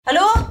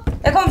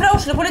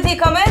Oslo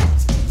politikammer.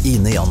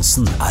 Ine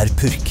Jansen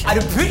purk.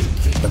 Du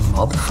purk? The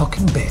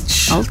motherfucking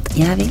bitch. Alt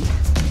jeg vil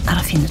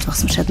å finne ut hva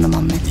som skjedde med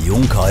mannen min.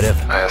 Jon Carew.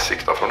 Jeg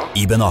sikta for noe?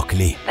 Iben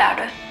Akeli. Det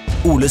du.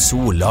 Ole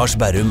So, Lars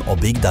Berrum og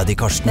Big Daddy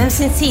Karsten. Hvem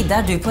sin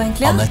side du på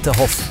egentlig? Annette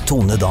Hoff,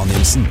 Tone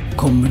Danielsen.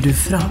 Kommer du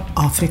fra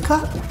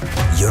Afrika?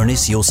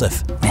 Jørnis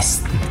Josef.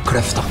 Nesten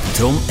kløfta.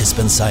 Trond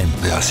Espen Seim.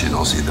 Det er synd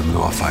å si det, men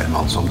det var feil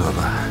mann som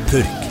døde.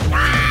 Purk.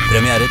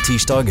 Premiere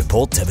tirsdag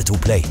på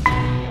TV2 Play.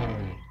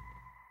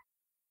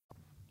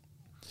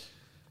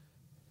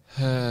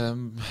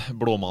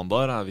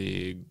 Blåmandag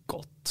vi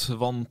godt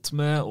vant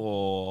med,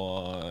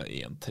 og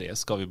 1-3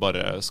 skal vi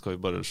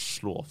bare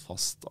slå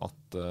fast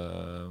at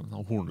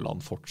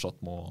Horneland fortsatt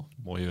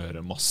må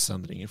gjøre masse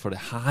endringer, for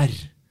det her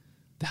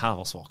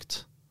var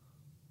svagt.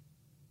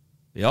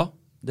 Ja,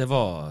 det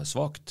var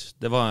svagt.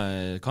 Det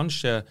var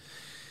kanskje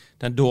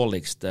den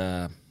dårligste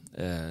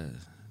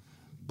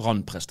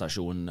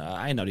brannprestasjonen,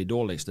 en av de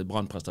dårligste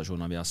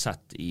brannprestasjonene vi har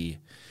sett i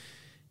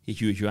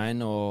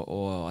 2021,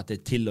 og at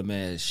det til og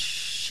med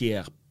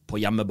skjer på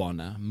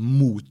hjemmebane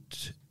mot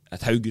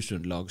et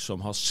Haugesund-lag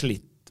som har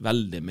slitt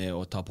veldig med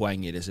å ta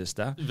poeng i det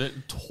siste.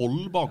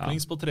 12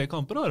 baklengs på 3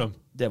 kamper, har de.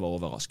 Det var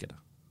overraskende.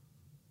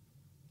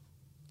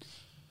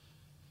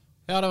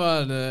 Ja,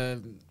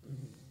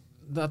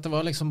 dette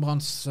var liksom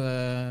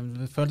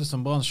det føltes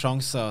som Branns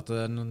sjanse at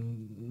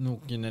nå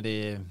kunne de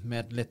med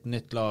et litt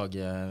nytt lag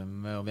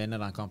med å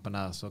vinne den kampen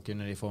der, så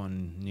kunne de få en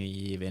ny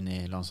giv inn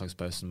i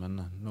landslagspausen, men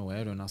nå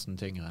det jo nesten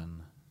tyngre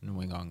enn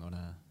noen gang, og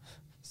det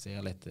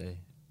sier litt i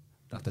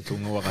dette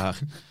tunge året her.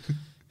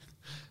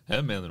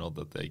 Jeg mener at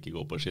dette ikke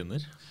går på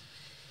skinner.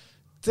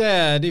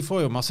 De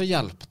får jo masse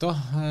hjelp da.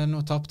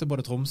 Nå tappte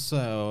både Tromsø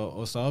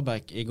og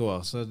Stabæk i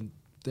går, så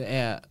det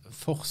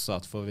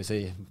fortsatt, får vi si,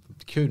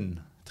 kun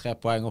 3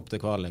 poeng opp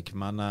til kvalik,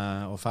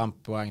 og 5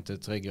 poeng til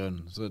trygg grunn.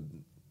 Så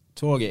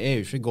toget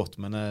jo ikke godt,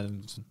 men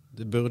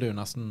det burde jo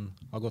nesten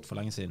ha gått for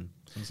lenge siden,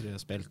 sånn som de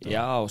har spilt.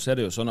 Ja, og så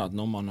det jo sånn at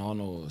når man har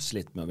nå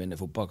slitt med å vinne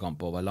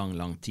fotballkamp over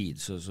lang tid,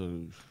 så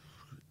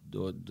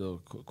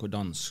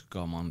hvordan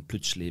skal man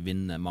plutselig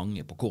vinne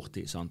mange på kort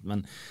tid, sant?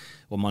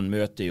 Og man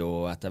møter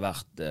jo etter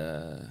hvert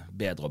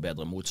bedre og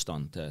bedre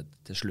motstand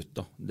til slutt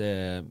da.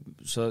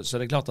 Så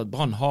det klart at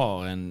Brann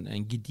har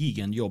en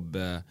gedigen jobb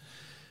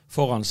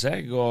foran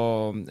seg,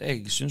 og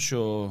jeg synes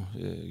jo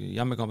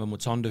hjemmekampen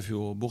mot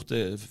Sandefjord,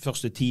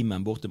 første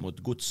timen borte mot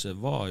Godset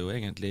var jo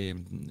egentlig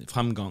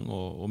fremgang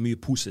og mye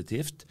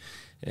positivt.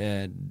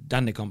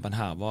 Denne kampen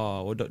her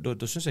og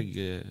da synes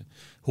jeg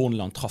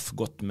Horneland traff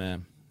godt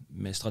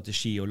med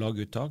strategi og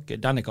laguttak.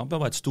 Denne kampen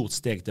var et stort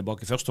steg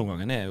tilbake. Første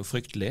omgangen jo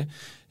fryktelig,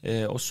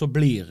 og så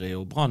blir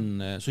jo Brann,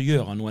 så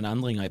gjør han noen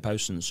endringer i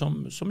pausen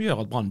som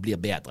gjør at Brann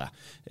blir bedre.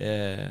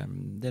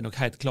 Det nok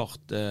helt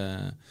klart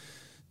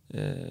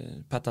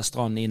Petter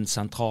Strand inn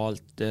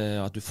sentralt,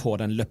 at du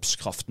får den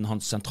løpskraften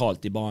hans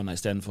sentralt i banen i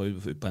stedet for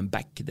på en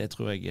back, det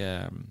tror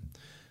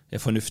jeg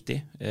fornuftig.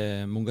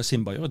 Munga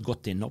Simba gjør et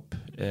godt innhopp.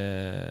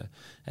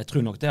 Jeg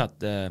tror nok det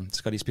at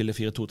skal de spille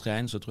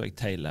 4-2-3-1, så tror jeg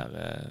Taylor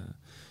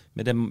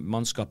med det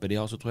mannskapet de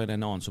har, så tror jeg det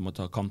en annen som må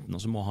ta kanten,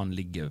 og så må han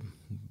ligge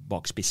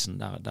bak spissen.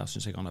 Der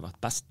synes jeg han har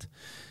vært best.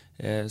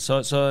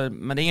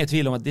 Men det ingen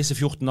tvil om at disse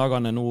 14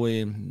 dagene nå i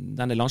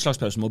denne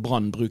landslagspausen må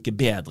Brann bruke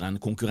bedre enn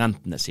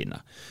konkurrentene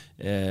sine.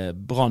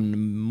 Brann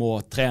må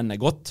trene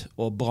godt,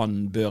 og Brann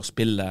bør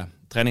spille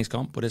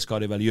treningskamp, og det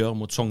skal de vel gjøre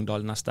mot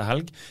Sogndal neste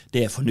helg.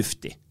 Det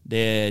fornuftig.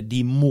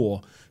 De må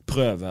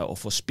prøve å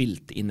få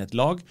spilt inn et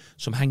lag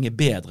som henger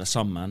bedre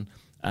sammen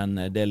enn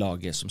det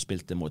laget som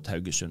spilte mot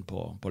Haugesund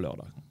på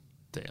lørdag.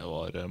 Det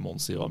var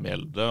Mons Ivar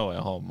Mjelde, og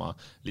jeg har med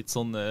litt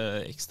sånn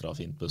ekstra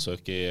fint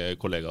besøk i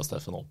kollega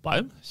Steffen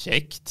Oppheim.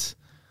 Kjekt.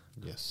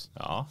 Yes.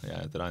 Ja, jeg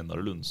heter Einar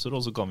Lundser,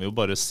 og så kan vi jo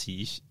bare si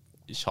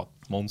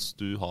kjapt, Mons,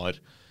 du har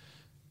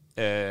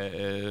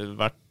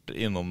vært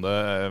innom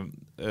det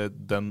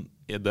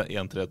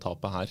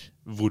 1-3-tapet her.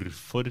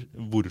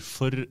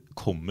 Hvorfor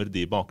kommer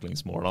de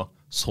baklengsmåla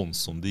sånn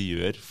som de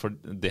gjør? For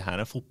det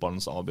her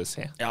fotballens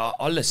ABC. Ja,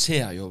 alle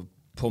ser jo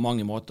på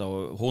mange måter,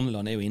 og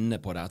Horneland jo inne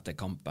på det etter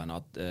kampen,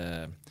 at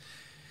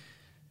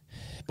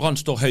Brann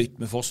står høyt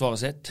med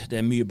forsvaret sitt. Det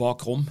mye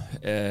bakrom.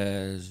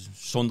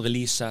 Sondre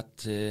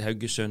Liseth,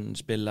 Haugesund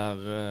spiller,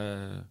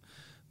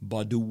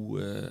 Badou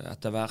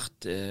etter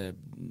hvert,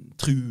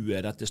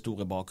 True dette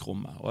store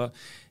bakrommet.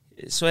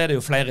 Og så det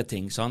jo flere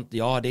ting, sant?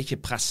 Ja, det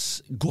ikke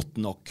press godt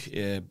nok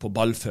på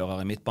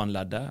ballfører i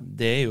midtbaneleddet.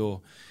 Det jo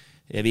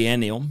vi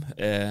enige om,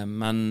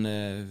 men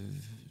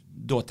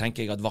da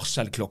tenker jeg at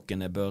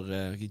varselklokkene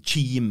bør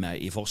kime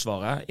i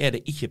forsvaret.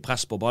 Det ikke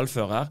press på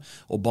ballfører,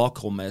 og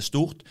bakrommet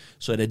stort,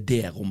 så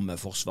det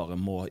rommet forsvaret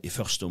må i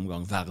første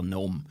omgang verne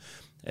om.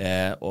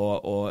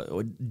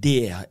 Og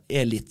det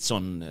litt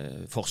sånn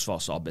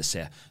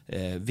forsvars-ABC.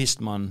 Hvis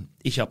man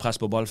ikke har press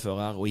på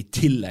ballfører, og i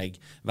tillegg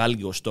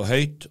velger å stå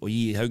høyt og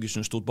gi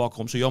Haugesund stort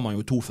bakrom, så gjør man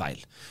jo 2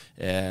 feil.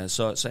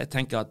 Så jeg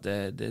tenker at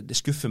det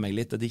skuffer meg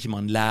litt at ikke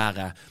man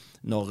lærer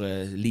når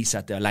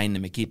Liseth alene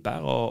med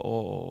keeper,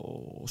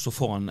 og så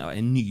får han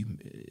en ny,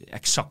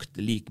 eksakt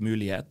lik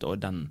mulighet, og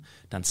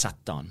den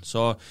setter han.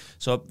 Så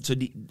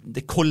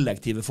det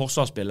kollektive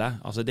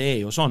forsvarsspillet, altså det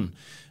jo sånn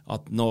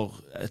at når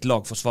et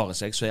lag forsvarer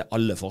seg, så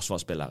alle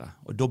forsvarsspillere.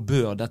 Og da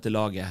bør dette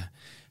laget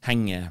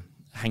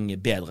henge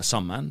bedre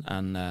sammen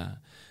enn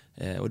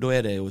og da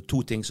det jo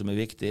to ting som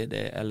viktig,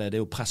 det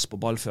jo press på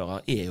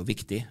ballfører jo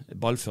viktig.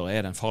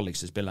 Ballfører den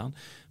farligste spilleren.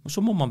 Og så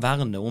må man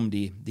verne om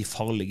de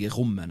farlige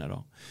rommene da.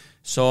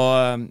 Så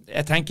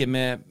jeg tenker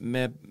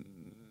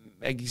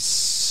jeg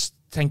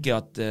tenker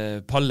at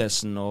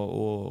Pallesen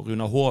og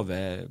Runar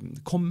Hove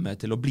kommer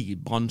til å bli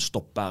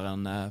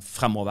brannstopperen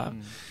fremover.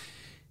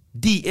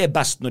 De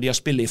best når de har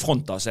spillet i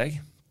front av seg.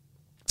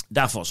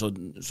 Derfor så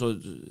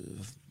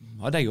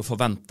hadde jeg jo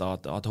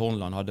forventet at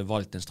Horneland hadde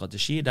valgt en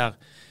strategi der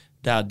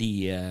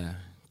de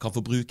kan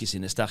få bruke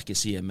sine sterke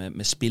sider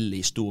med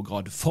spillet i stor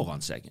grad foran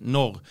seg.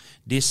 Når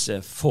disse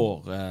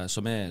får,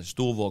 som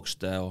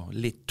storvokste og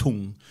litt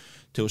tung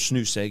til å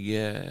snu seg,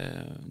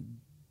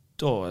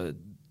 da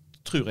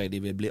tror jeg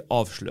de vil bli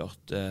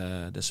avslørt,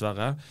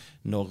 dessverre,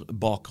 når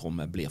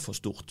bakrommet blir for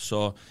stort.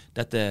 Så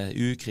dette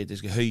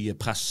ukritiske høye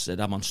presset,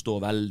 der man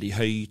står veldig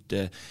høyt,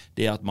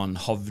 det at man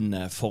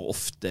havner for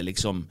ofte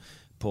liksom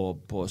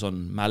på sånn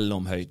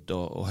mellomhøyt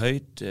og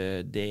høyt,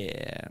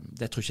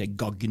 det tror ikke jeg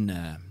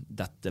gagner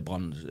dette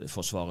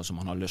brannforsvaret som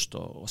han har lyst til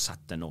å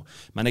sette nå.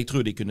 Men jeg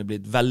tror de kunne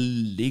blitt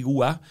veldig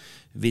gode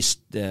hvis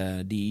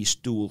de i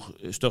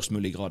størst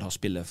mulig grad har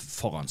spillet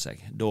foran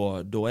seg.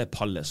 Da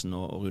Pallesen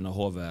og Runar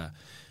Hove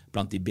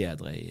blant de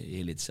bedre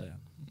i elitserien.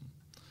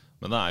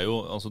 Men det jo,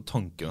 altså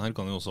tanken her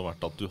kan jo også ha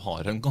vært at du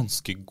har en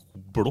ganske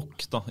god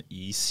blokk da,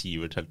 i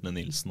Sivert Heltene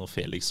Nilsen og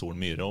Felix Horn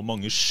Myhre, og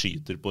mange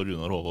skyter på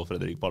Runar Hove og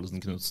Fredrik Pallesen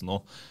Knudsen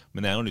nå,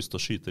 men jeg har lyst til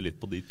å skyte litt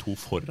på de to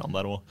foran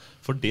der også,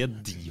 for det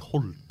de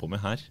holdt på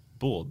med her,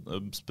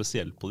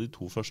 spesielt på de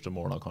to første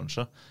målene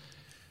kanskje,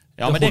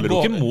 ja, det holder jo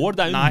ikke mål,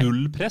 det jo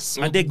null press.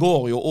 Men det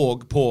går jo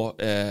også på,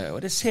 og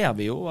det ser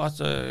vi jo, at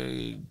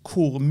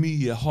hvor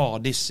mye har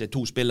disse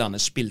to spillerne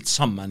spilt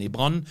sammen i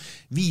Brann.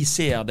 Vi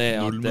ser det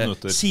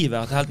at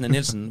Sivert Heltene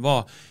Nilsen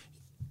var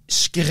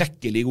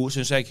skrekkelig god,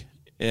 synes jeg,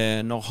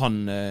 når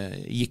han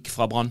gikk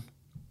fra Brann.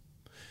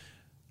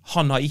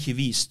 Han har ikke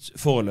vist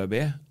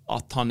foreløpig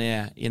at han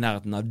i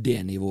nærheten av det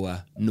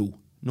nivået nå.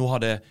 Nå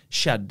har det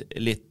skjedd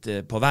litt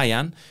på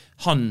veien.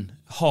 Han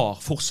har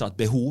fortsatt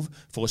behov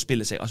for å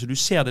spille seg. Altså du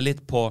ser det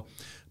litt på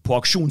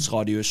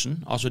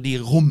aksjonsradiusen, altså de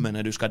rommene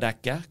du skal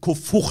dekke, hvor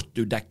fort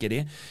du dekker de,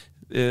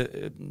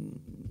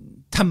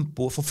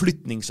 tempo,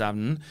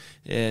 forflytningsevnen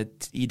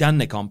i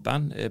denne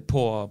kampen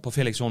på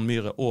Felix Horn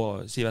Myhre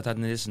og Sivert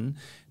Heltene Nilsen,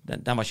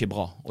 den var ikke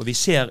bra. Og vi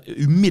ser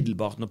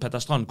umiddelbart når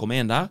Petter Strand kommer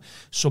inn der,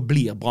 så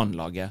blir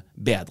Brannlaget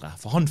bedre.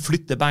 For han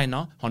flytter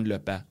beina, han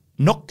løper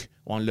nok,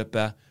 og han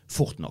løper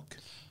fort nok.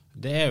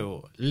 Det jo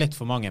litt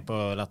for mange på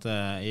dette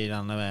i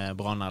denne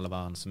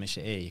Brann-elveren som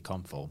ikke i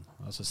kampform.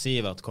 Altså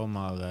Sivert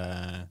kommer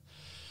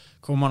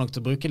nok til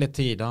å bruke litt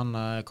tid. Han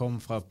kom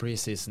fra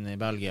preseason i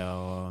Belgia,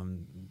 og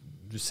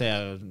du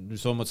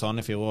så mot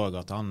Sandefjord også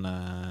at han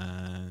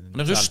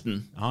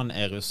rusten. Han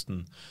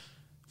rusten.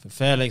 For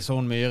Felix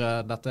Horn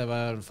Myhre, dette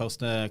var den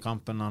første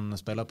kampen han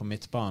spiller på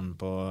midtbanen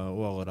på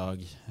år og dag.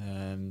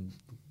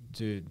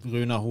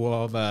 Runar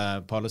Hove,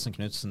 Pallesen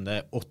Knudsen,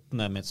 det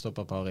 8.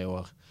 midtstopperpar i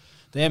år.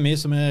 Det mye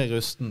som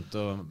rustent,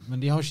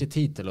 men de har ikke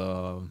tid til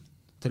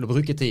å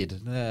bruke tid.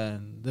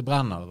 Det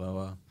brenner,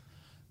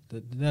 og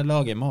det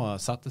laget må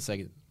sette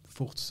seg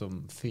fort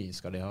som fy,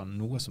 skal de ha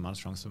noe som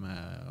helst sjanse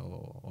med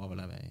å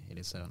overleve i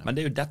elitserien. Men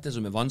det jo dette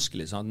som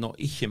vanskelig, sant? Når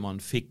ikke man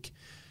fikk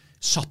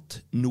satt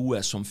noe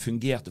som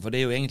fungerte, for det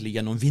jo egentlig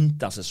gjennom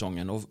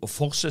vintersesongen og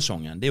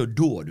forsesongen, det jo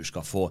da du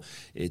skal få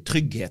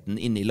tryggheten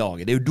inn i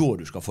laget, det jo da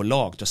du skal få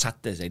lag til å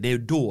sette seg, det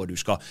jo da du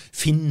skal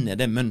finne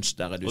det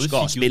mønsteret du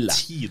skal spille. Og du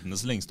fikk jo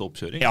tidenes lengste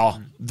oppkjøring.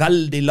 Ja,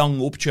 veldig lang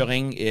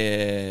oppkjøring,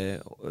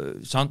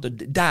 sant?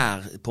 Og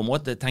der på en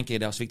måte tenker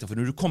jeg det sviktet, for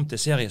når du kom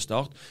til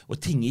seriestart, og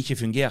ting ikke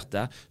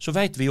fungerte, så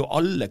vet vi jo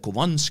alle hvor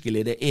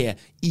vanskelig det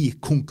i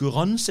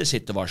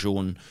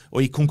konkurransesituasjonen,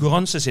 og i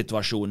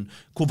konkurransesituasjonen,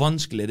 hvor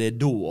vanskelig det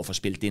da å få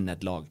spilt inn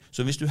et lag.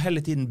 Så hvis du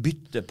hele tiden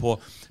bytter på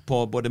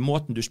både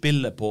måten du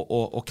spiller på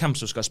og hvem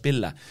som skal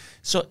spille,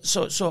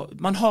 så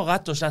man har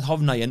rett og slett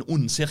havnet i en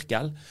ond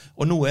sirkel,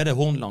 og nå det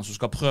Horneland som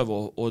skal prøve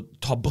å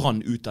ta Brann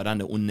ut av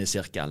denne onde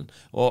sirkelen.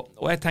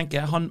 Og jeg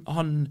tenker,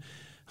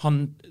 han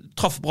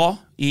traff bra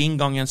i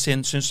inngangen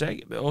sin, synes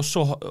jeg, og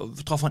så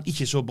traff han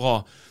ikke så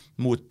bra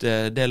mot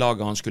det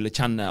laget han skulle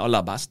kjenne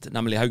aller best,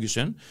 nemlig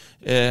Haugesund.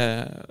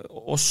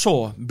 Og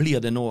så blir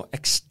det nå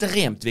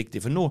ekstremt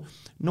viktig, for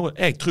nå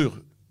jeg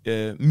tror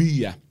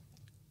mye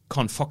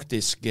kan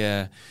faktisk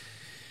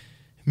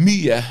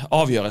Mye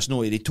avgjøres nå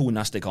i de 2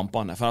 neste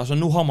kampene. For altså,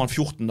 nå har man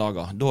 14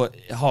 dager. Da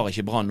har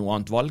ikke Brann noe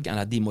annet valg enn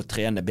at de må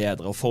trene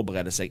bedre og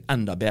forberede seg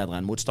enda bedre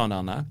enn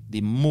motstanderne. De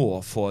må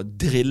få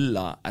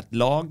drilla et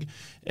lag,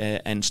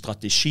 en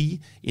strategi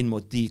inn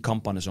mot de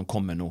kampene som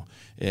kommer nå.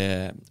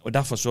 Og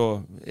derfor så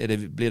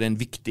blir det en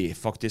viktig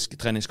faktisk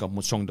treningskamp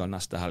mot Sogndal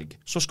neste helg.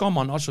 Så skal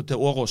man altså til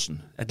Åråsen,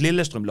 et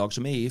Lillestrøm-lag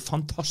som i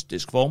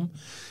fantastisk form.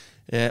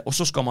 Og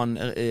så skal man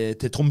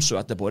til Tromsø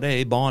etterpå. Det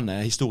i bane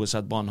historisk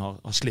sett Brann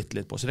har slitt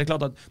litt på. Så det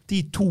klart at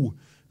de 2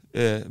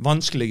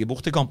 vanskelige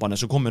bortekampene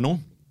som kommer nå,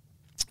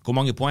 hvor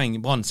mange poeng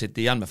Brann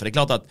sitter igjen med. For det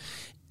klart at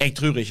jeg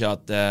tror ikke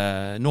at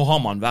nå har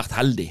man vært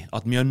heldig.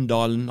 At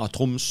Mjøndalen, at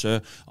Tromsø,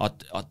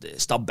 at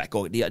Stabæk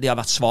også, de har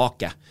vært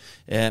svake.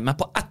 Men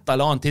på et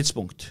eller annet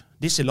tidspunkt,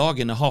 disse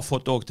lagene har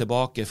fått også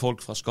tilbake folk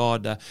fra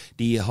skade,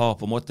 de har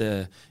på en måte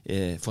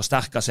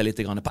forsterket seg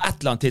litt. På et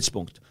eller annet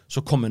tidspunkt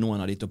så kommer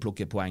noen av de til å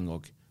plukke poeng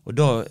også. Og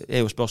da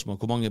jo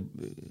spørsmålet hvor mange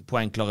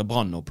poeng klarer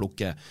Brann å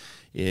plukke,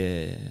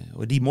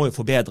 og de må jo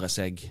forbedre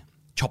seg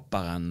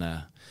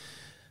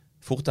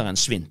fortere enn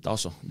svint,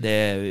 altså.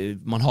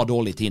 Man har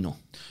dårlig tid nå.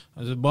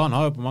 Altså, Brann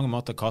har jo på mange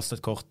måter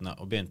kastet kortene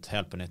og begynt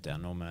helt på nytt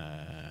igjen nå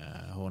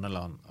med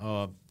Horneland.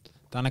 Og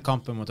denne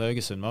kampen mot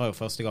Haugesund var jo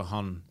første gang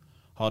han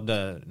hadde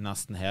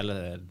nesten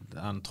hele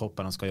den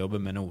troppen han skal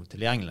jobbe med nå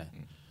tilgjengelig.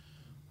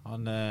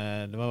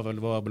 Det var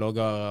vel vår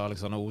blogger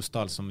Alexander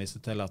Osdal som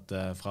viste til at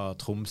fra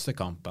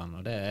Tromsø-kampen,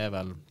 og det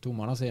vel 2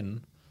 måneder siden,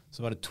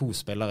 så var det 2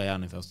 spillere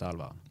igjen i første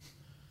elver.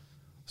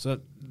 Så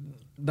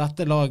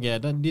dette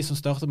laget, de som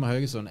starter med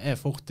Haugesund,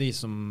 fort de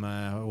som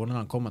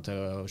Horneland kommer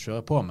til å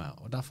kjøre på med,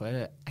 og derfor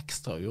det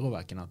ekstra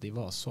urovekkende at de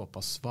var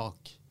såpass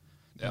svak.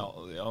 Ja,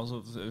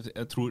 altså,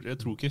 jeg tror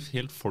ikke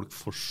helt folk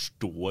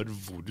forstår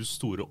hvor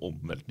store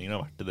omveltninger det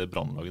har vært i det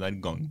Brannlaget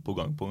der gang på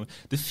gang.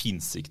 Det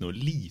finnes ikke noe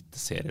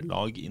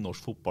eliteserielag i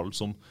norsk fotball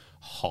som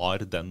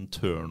har den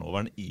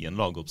turnoveren i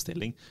en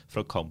lagoppstilling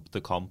fra kamp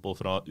til kamp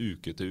og fra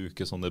uke til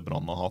uke som det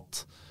Brann har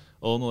hatt.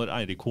 Og når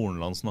Eirik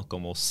Horneland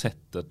snakket om å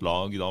sette et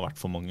lag, det har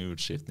vært for mange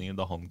utskiftninger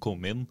da han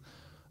kom inn,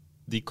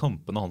 de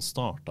kampene han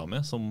startet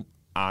med, som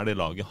det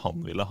laget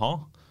han ville ha,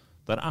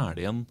 der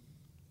det en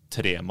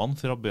 3-mann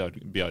fra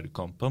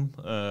Bjarkampen,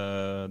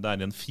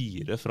 det en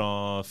 4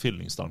 fra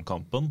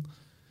Fyllingsdalen-kampen.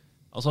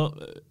 Altså,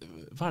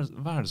 hva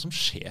det som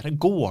skjer?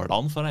 Går det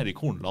an for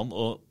Eirik Horneland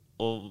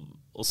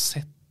å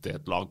sette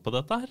et lag på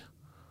dette her?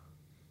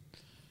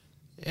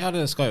 Ja,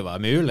 det skal jo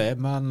være mulig,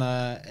 men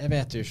jeg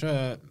vet jo ikke.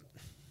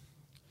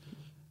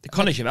 Det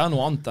kan ikke være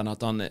noe annet enn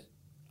at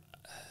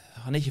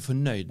han ikke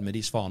fornøyd med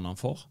de svarene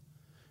han får.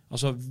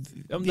 Altså,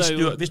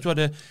 hvis du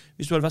hadde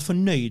vært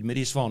fornøyd med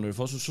de svarene du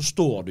får, så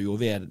står du jo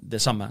ved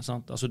det samme,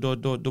 sant? Altså,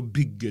 da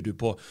bygger du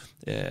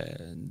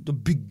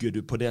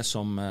på det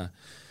som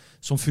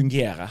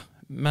fungerer.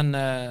 Men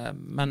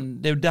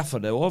det jo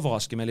derfor det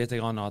overrasker meg litt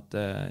grann at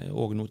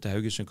og nå til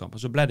Haugesund-kampen,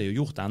 så ble det jo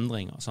gjort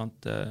endringer,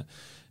 sant?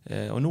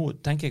 Og nå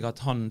tenker jeg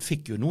at han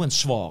fikk jo noen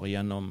svar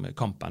gjennom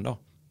kampen da.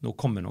 Nå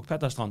kommer nok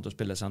Petter Strand til å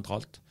spille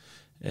sentralt.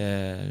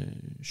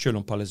 Selv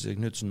om Palle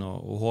Knudsen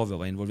og Hove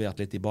var involvert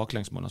litt i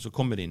baklengsmålen, så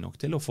kommer de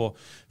nok til å få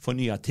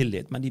fornyet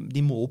tillit, men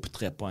de må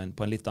opptre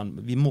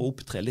vi må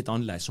opptre litt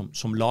annerledes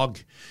som lag.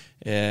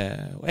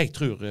 Og jeg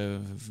tror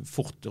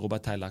fort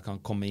Robert Taylor kan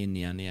komme inn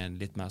igjen i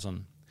en litt mer sånn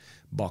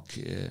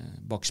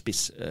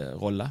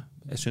bakspissrolle.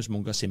 Jeg synes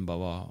Munga Simba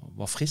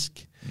var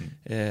frisk.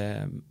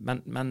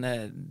 Men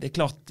det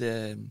klart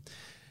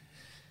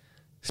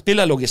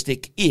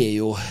spillerlogistikk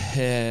jo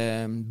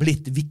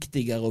blitt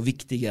viktigere og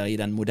viktigere i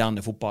den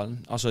moderne fotballen.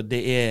 Altså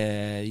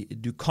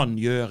du kan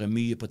gjøre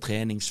mye på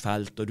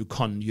treningsfelt, og du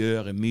kan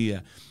gjøre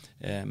mye,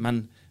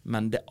 men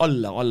det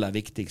aller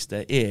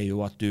viktigste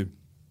jo at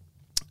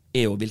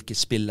jo hvilke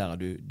spillere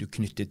du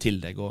knytter til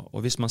deg. Og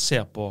hvis man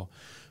ser på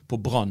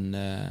Brann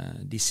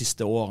de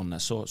siste årene,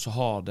 så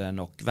har det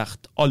nok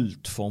vært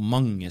alt for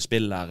mange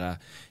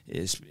spillere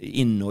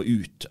inn og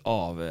ut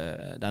av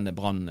denne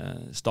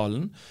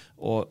Brann-stallen,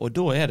 og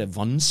da det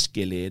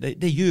vanskelig.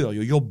 Det gjør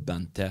jo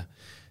jobben til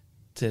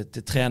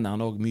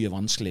treneren også mye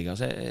vanskeligere.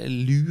 Så jeg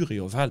lurer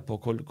jo helt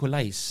på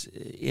hvordan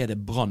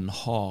det Brann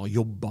har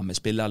jobbet med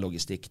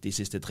spillerlogistikk de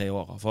siste 3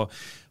 årene.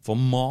 For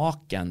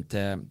maken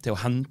til å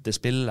hente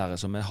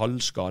spillere som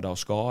halvskadet og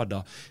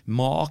skadet,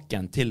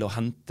 maken til å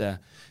hente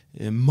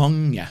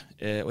mange,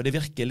 og det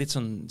virker litt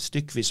sånn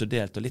stykkvis og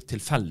delt og litt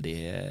tilfeldig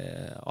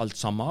alt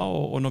sammen,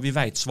 og når vi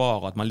vet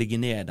svaret at man ligger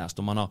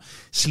nederst og man har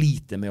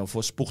sliter med å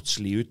få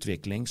sportslig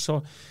utvikling, så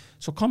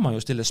kan man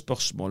jo stille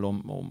spørsmål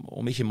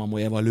om ikke man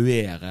må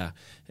evaluere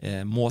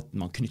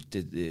måten man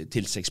knytter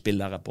til seg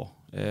spillere på.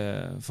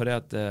 For det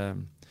at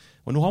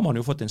og nå har man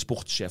jo fått en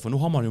sportssjef, og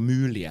nå har man jo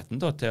muligheten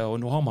da, og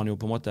nå har man jo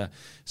på en måte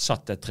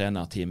satt et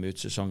trenerteam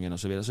ut sesongen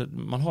og så videre, så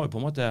man har jo på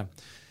en måte,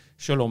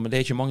 selv om det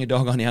ikke mange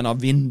dagene igjen av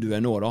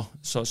vinduet nå da,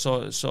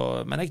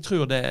 men jeg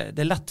tror det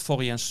lett for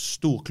i en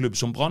stor klubb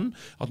som Brann,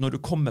 at når du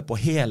kommer på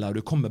hele og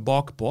du kommer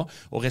bakpå,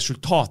 og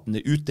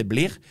resultatene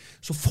uteblir,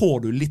 så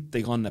får du litt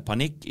grann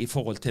panikk i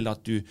forhold til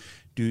at du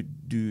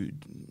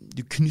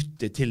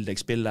knytter til deg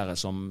spillere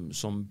som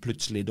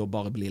plutselig da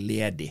bare blir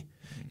ledig.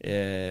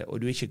 og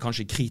du ikke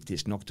kanskje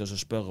kritisk nok til å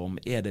spørre om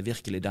det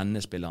virkelig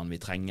denne spilleren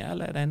vi trenger,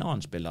 eller det en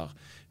annen spiller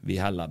vi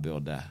heller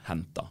burde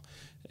hente.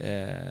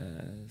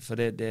 For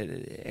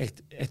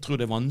jeg tror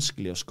det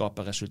vanskelig å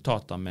skape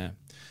resultater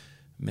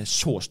med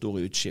så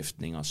store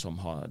utskiftninger som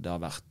det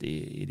har vært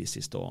i de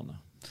siste årene.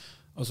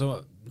 Altså,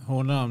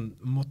 Horneland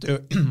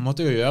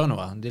måtte jo gjøre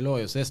noe. De lå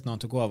jo sist når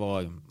han tok over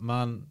også,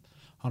 men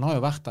han har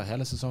jo vært der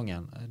hele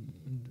sesongen.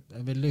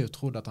 Jeg ville jo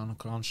trodd at han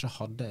kanskje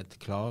hadde et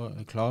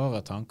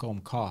klarere tanker om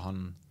hva han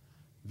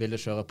ville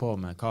kjøre på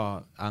med,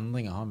 hva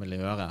endringer han ville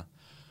gjøre.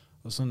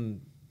 Og sånn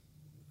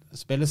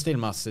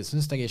spillestilmessig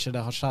synes jeg ikke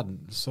det har skjedd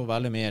så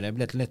veldig mye. Det er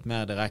blitt litt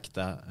mer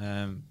direkte.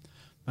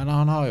 Men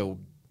han har jo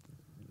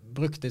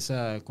brukt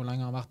disse, hvor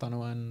lenge har han vært der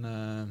nå, en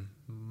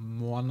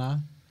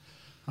måned?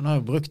 Han har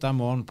jo brukt den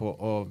måneden på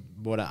å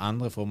både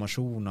endre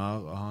formasjoner,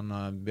 og han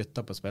har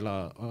byttet på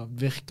spillere, og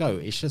virker jo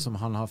ikke som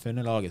han har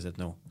funnet laget sitt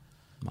nå.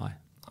 Nei.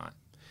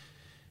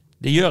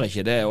 Det gjør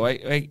ikke det, og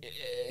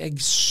jeg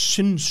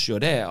synes jo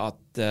det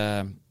at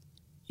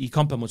i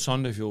kampen mot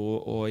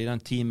Sandefjord og i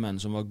den timen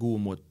som var god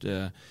mot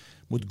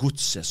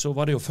Godset, så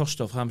var det jo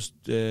først og fremst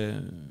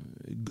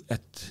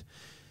et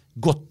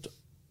godt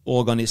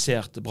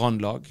organisert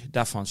brannlag,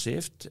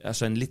 defensivt,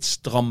 altså en litt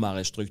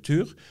strammere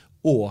struktur,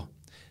 og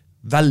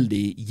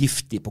veldig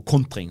giftig på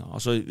kontringer.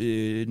 Altså,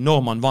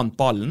 når man vant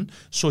ballen,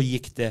 så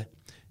gikk det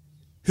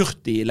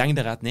hurtig i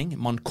lengderetning.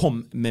 Man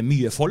kom med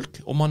mye folk,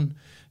 og man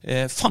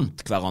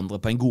fant hverandre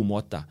på en god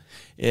måte.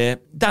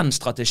 Den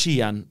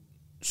strategien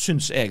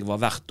synes jeg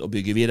var verdt å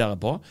bygge videre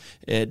på.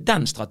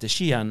 Den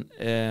strategien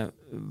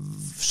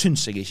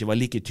synes jeg ikke var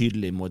like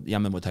tydelig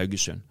hjemme mot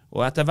Haugesund.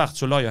 Og etter hvert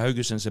så la jo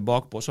Haugesund seg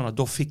bakpå, sånn at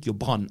da fikk jo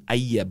Brann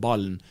eie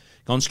ballen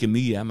ganske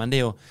mye, men det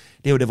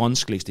er jo det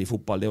vanskeligste i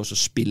fotball, det er også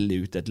å spille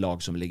ut et lag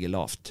som ligger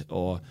lavt.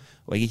 Og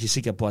jeg er ikke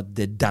sikker på at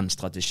det er den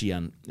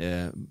strategien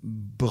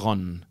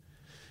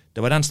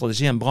Det var den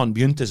strategien Brann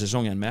begynte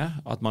sesongen med,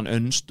 at man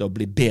ønsket å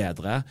bli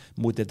bedre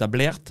mot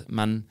etablert,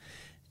 men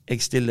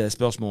jeg stiller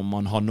spørsmål om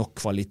man har nok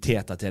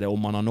kvaliteter til det,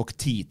 om man har nok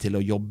tid til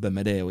å jobbe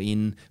med det,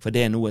 for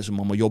det er noe som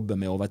man må jobbe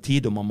med over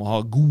tid, og man må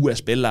ha gode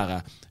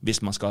spillere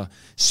hvis man skal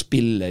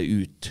spille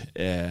ut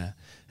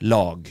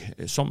lag,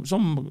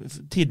 som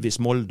tidvis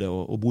Molde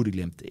og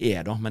Bodø/Glimt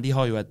da, men de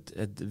har jo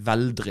et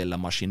veldrillet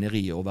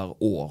maskineri over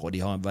år, og de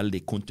har en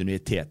veldig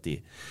kontinuitet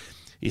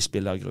i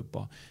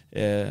spillergrupper.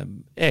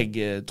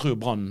 Jeg tror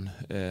Brann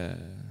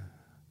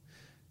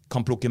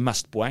kan plukke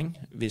mest poeng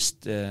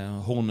hvis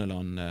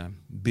Horneland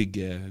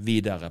bygger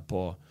videre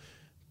på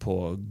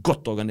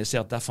godt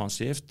organisert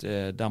defensivt,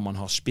 der man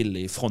har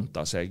spillet i front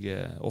av seg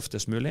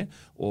oftest mulig,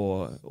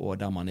 og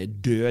der man er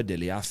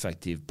dødelig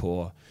effektiv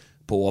på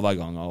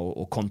overganger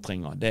og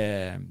kontringer. Det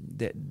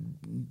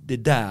er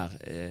der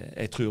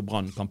jeg tror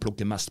Brann kan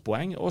plukke mest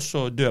poeng.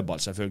 Også dødball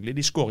selvfølgelig.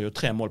 De skårer jo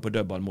 3 mål på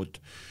dødball mot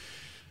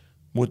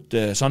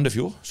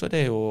Sandefjord, så det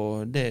er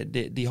jo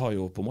de har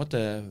jo på en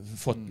måte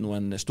fått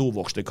noen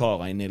storvokste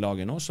karer inn i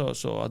laget nå, så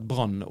at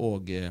Brann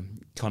også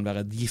kan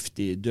være et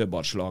giftig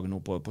dødballslag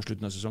nå på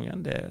slutten av sesongen,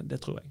 det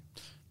tror jeg.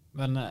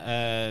 Men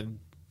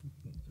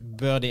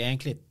bør de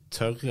egentlig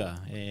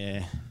tørre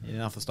i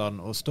denne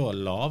forstanden å stå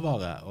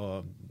lavere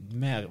og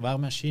være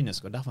mer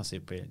kynisk og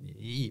defensiv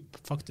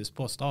faktisk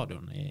på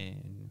stadion i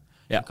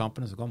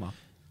kampene som kommer?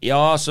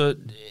 Ja, altså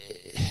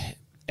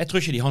jeg tror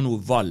ikke de har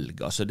noe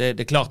valg. Altså, det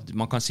er klart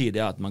man kan si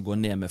det at man går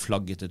ned med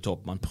flagget til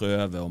topp, man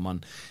prøver,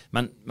 men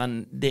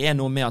det er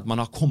noe med at man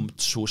har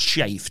kommet så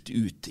skjevt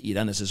ut i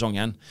denne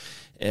sesongen,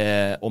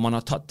 og man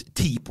har tatt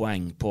 10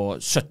 poeng på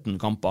 17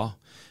 kamper.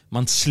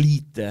 Man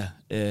sliter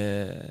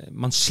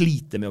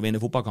med å vinne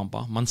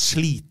fotballkamper. Man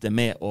sliter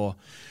med å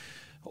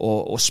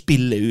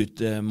spille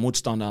ut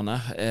motstanderne,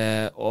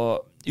 og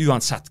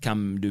uansett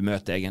hvem du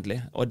møter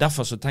egentlig. Og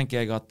derfor så tenker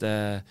jeg at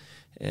det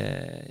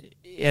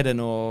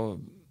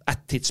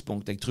et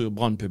tidspunkt jeg tror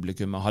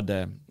Brann-publikummet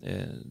hadde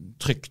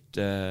trykt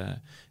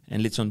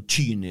en litt sånn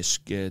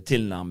kynisk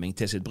tilnærming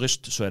til sitt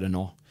bryst, så det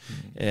nå.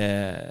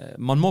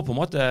 Man må på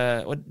en måte,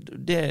 og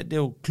det er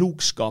jo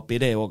klokskap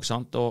i det også,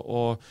 sant?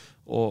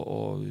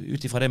 Og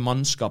utifra det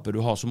mannskapet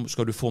du har, så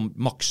skal du få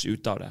maks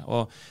ut av det.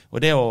 Og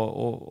det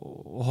å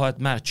ha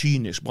et mer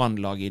kynisk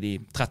Brannlag i de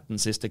 13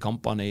 siste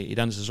kampene i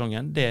denne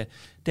sesongen, det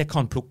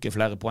kan plukke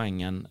flere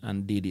poeng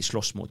enn de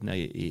slåss mot ned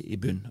i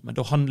bunn. Men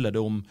da handler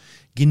det om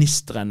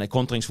gnistrende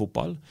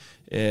kontringsfotball,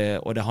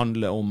 og det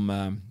handler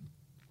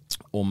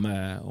om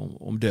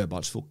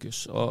dødballsfokus.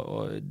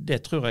 Og det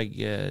tror jeg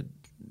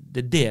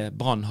det er det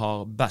Brann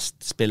har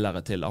best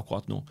spillere til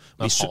akkurat nå.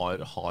 Men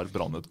har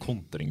Brann et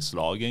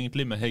kontringslag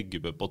egentlig, med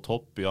Heggebø på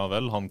topp? Ja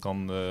vel, han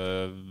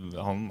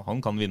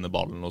kan vinne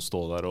ballen og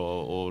stå der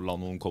og la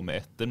noen komme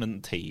etter,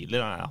 men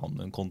Taylor, han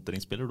en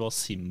kontringsspiller? Du har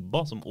Simba,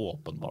 som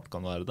åpenbart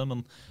kan være det,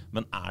 men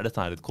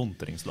dette her et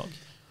kontringslag?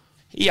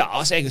 Ja,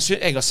 altså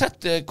jeg har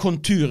sett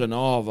konturene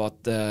av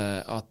at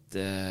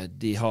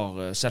de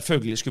har,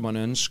 selvfølgelig skulle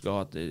man ønske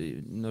at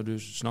når du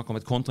snakker om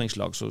et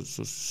kontringslag, så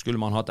skulle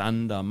man hatt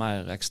enda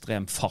mer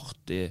ekstrem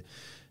fart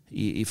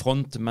i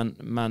front,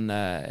 men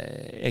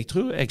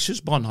jeg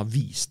synes Brann har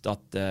vist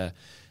at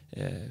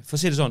for å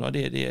si det sånn,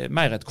 de er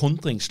mer et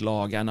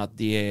kontringslag enn at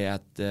de er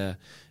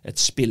et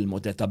spill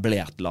mot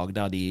etablert lag,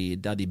 der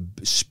de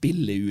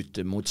spiller ut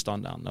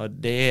motstanderen. Og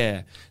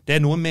det er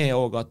noe med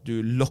også at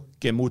du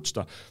lokker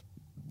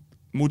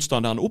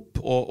motstanderen opp,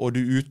 og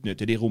du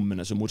utnytter de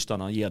rommene som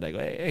motstanderen gir deg.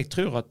 Og jeg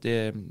tror at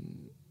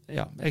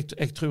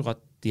jeg tror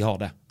at de har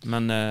det,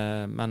 men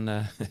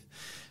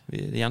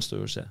det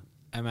gjenstår jo å se.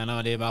 Jeg mener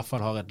at de i hvert fall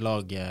har et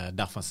lag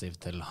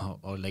defensivt til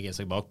å legge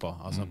seg bakpå.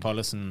 Altså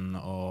Pallesen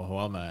og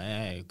Hove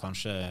er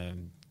kanskje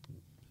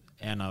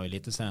en av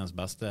eliteseriens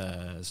beste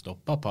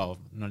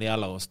stopperpar når det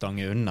gjelder å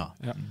stange unna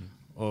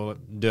og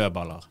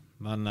dødballer.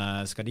 Men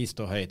skal de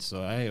stå høyt,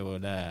 så er jo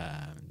det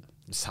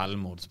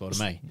selvmord, spør du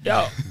meg.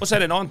 Ja, og så er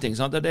det en annen ting,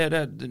 sant?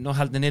 Når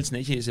Heltene Nilsen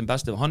ikke er i sin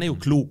beste, han er jo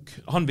klok.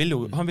 Han vil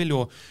jo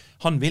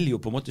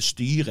på en måte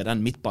styre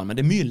den midtbanen, men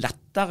det er mye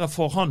lettere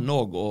for han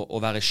også å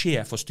være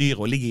sjef og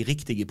styre og ligge i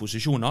riktige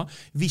posisjoner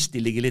hvis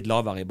de ligger litt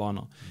lavere i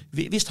banen.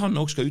 Hvis han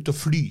også skal ut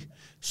og fly,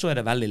 så er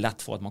det veldig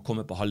lett for at man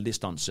kommer på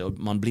halvdistanse og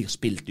man blir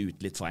spilt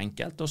ut litt for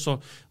enkelt. For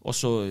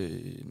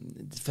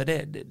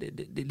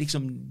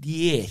liksom, de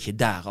er ikke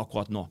der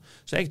akkurat nå.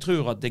 Så jeg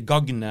tror at det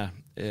gagner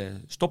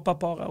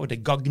stopperparet, og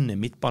det gagner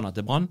midtbanen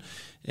til Brann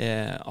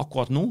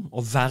akkurat nå,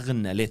 å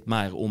verne litt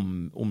mer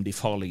om de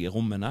farlige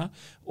rommene,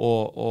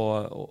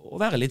 og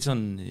være litt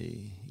sånn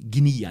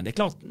gnien. Det er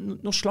klart,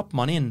 nå slapp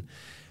man inn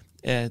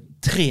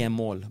 3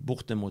 mål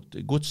borte mot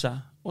Godset,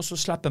 og så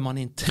slipper man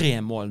inn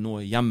 3 mål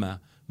nå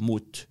hjemme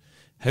mot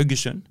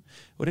Haugesund.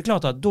 Og det er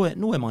klart at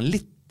nå er man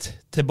litt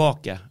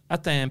tilbake.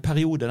 Etter en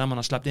periode der man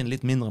har sleppet inn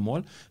litt mindre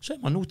mål, så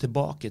er man nå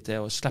tilbake til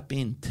å slippe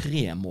inn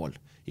 3 mål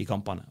i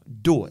kampene.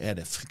 Da er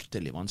det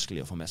fryktelig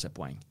vanskelig å få med seg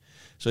poeng.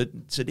 Så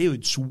det er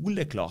jo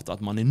soleklart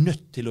at man er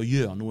nødt til å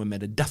gjøre noe med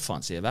det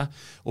defensive.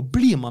 Og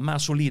blir man mer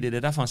solid i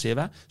det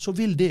defensive, så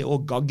vil det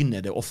også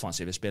gagne det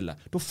offensive spillet.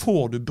 Da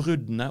får du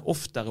bruddene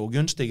oftere og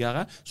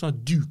gunstigere, sånn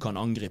at du kan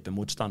angripe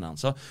motstanderen.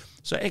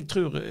 Så jeg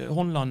tror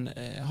Håndland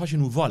har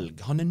ikke noe valg.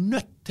 Han er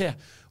nødt til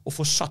å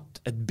få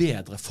satt et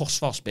bedre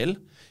forsvarsspill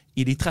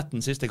i de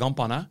 13 siste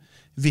kampene,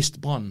 hvis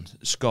Brann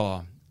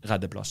skal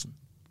redde plassen.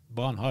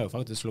 Brann har jo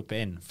faktisk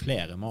sluppet inn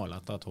flere mål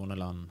etter at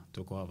Horneland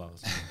tok over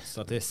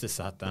statistisk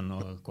sett enn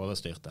når Kåre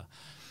styrte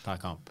per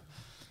kamp.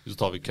 Så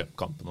tar vi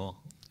cupkampene da.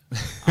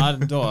 Ja,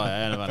 da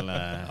er det vel,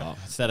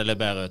 ser det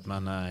litt bedre ut,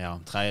 men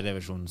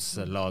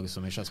tredjedivisjonslag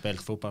som ikke har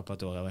spilt fotball på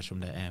et år, jeg vet ikke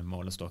om det er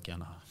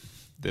målestokken her.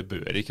 Det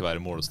bør ikke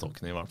være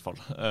målestokken i hvert fall.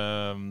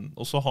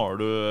 Og så har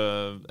du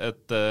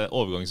et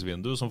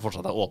overgangsvindu som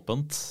fortsatt er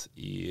åpent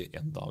i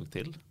en dag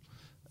til.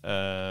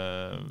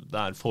 Det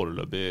er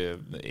foreløpig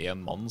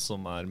en mann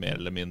som er mer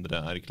eller mindre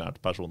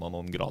erklært persona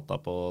non grata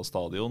på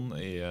stadion,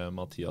 i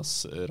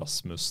Mathias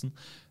Rasmussen.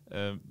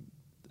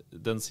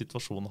 Den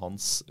situasjonen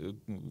hans,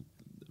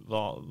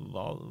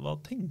 hva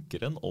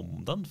tenker en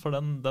om den? For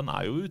den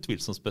er jo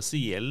utvilsomt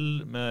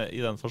spesiell i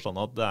den forstand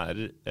at det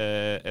er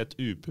et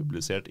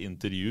upublisert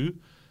intervju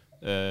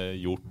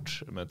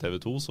gjort med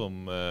TV 2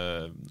 som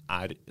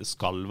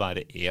skal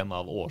være en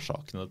av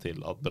årsakene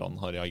til at Brann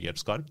har reagert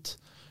skarpt.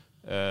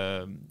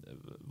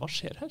 Hva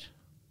skjer her?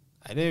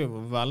 Det er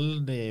jo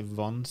veldig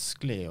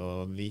vanskelig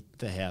å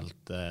vite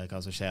helt hva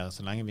som skjer,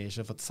 så lenge vi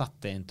ikke har fått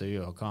sett det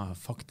intervjuet og hva han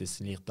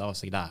faktisk lirte av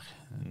seg der.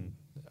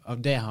 Av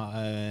det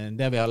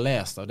vi har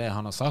lest av det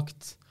han har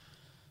sagt,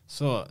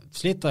 så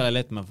sliter jeg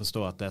litt med å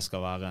forstå at det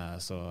skal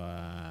være så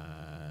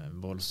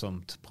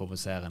voldsomt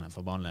provoserende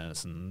for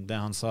Brann-ledelsen. Det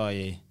han sa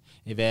i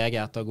VG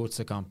etter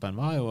Godsekampen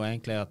var jo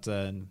egentlig at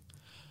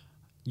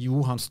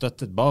han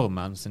støttet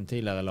Barmen, sin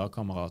tidligere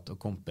lagkamerat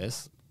og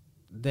kompis.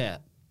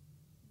 Han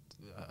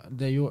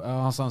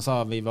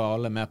sa vi var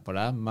alle med på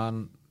det,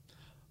 men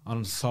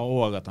han sa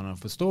også at han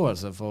har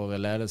forståelse for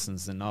ledelsen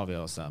sin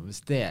avgjørelse. Hvis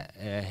det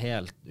er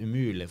helt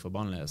umulig for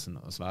Brann-ledelsen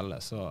å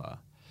svelge, så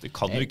det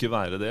kan jo ikke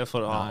være det,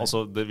 for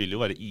altså, det vil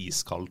jo være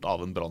iskaldt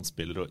av en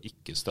Brann-spiller å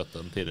ikke støtte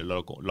en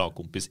tidligere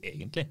lagkompis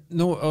egentlig.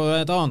 Og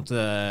et annet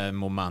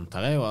moment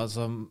her er jo,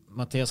 altså,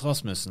 Mathias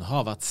Rasmussen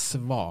har vært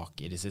svak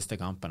i de siste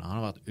kampene.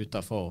 Han har vært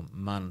ute av form,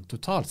 men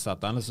totalt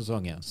sett denne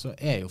sesongen så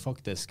er jo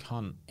faktisk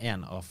han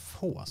en av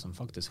få som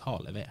faktisk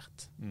har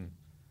levert.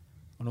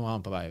 Og nå er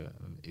han på vei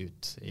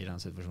ut i den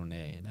situasjonen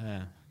i.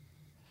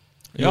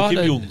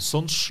 Joakim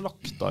Jonsson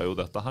slakta jo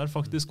dette her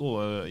faktisk,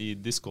 og i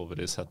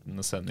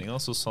Discovery-sendinga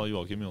så sa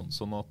Joakim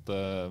Jonsson at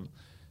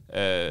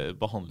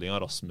behandling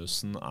av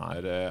Rasmussen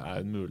er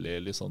en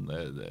mulig liksom,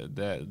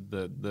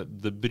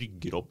 det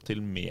brygger opp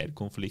til mer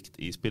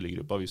konflikt i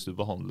spillergruppa hvis du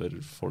behandler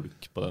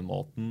folk på den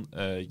måten,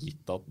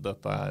 gitt at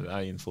dette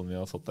er infoen vi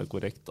har fått er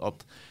korrekt,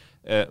 at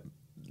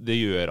det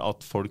gjør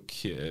at folk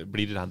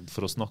blir redd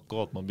for å snakke,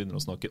 og at man begynner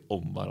å snakke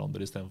om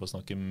hverandre i stedet for å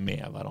snakke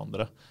med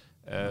hverandre.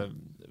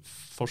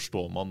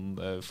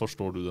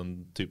 Forstår du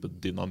den type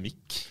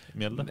dynamikk,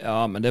 Mjelde?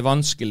 Ja, men det er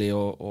vanskelig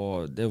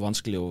å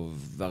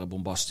være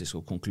bombastisk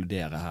og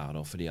konkludere her,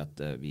 da, fordi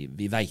at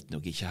vi vet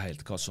nok ikke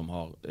helt hva som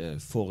har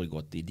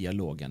foregått i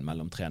dialogen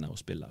mellom trener og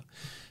spiller.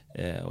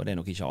 Og det er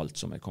nok ikke alt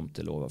som er kommet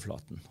til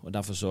overflaten. Og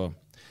derfor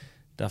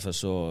Derfor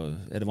så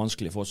det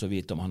vanskelig for oss å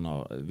vite om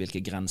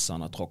hvilke grenser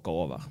han har tråkket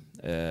over.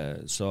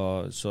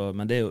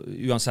 Men det jo,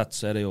 uansett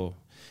så det jo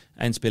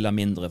en spiller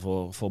mindre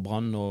for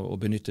Brann å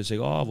benytte seg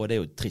av, og det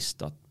jo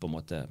trist at på en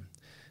måte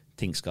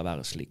ting skal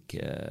være slik.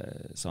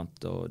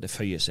 Sant? Og det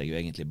føyer seg jo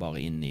egentlig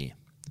bare inn i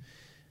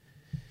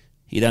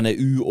denne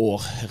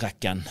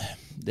uårrekken.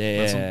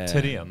 Men som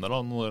trener da,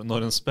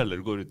 når en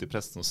spiller går ut i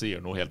pressen og sier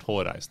noe helt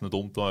hårreisende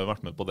dumt, du har jo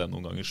vært med på det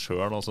noen ganger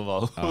selv, altså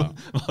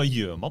hva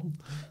gjør man?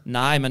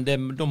 Nei, men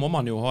da må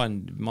man jo ha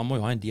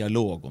en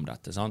dialog om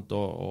dette, sant?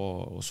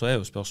 Og så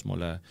jo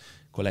spørsmålet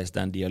hvordan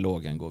den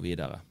dialogen går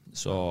videre.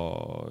 Så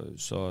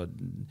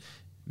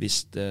hvis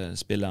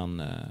spilleren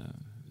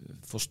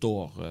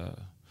forstår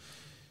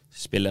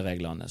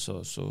spillereglene,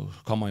 så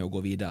kan man jo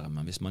gå videre,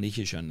 men hvis man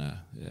ikke skjønner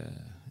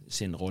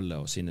sin rolle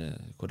og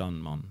hvordan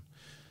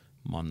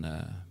man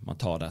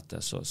tar dette,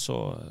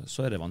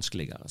 så det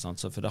vanskeligere. Sant?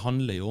 For det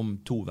handler jo om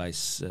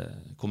toveis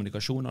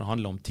kommunikasjon, det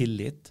handler om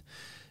tillit,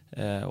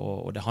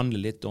 og det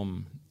handler litt om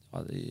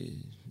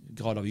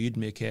grad av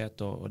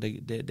ydmykhet, og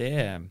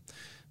det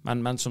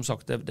men som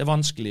sagt, det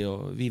vanskelig,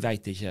 og vi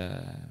vet ikke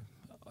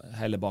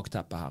hele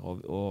bakteppet her.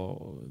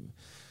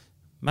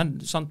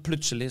 Men sant,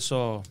 plutselig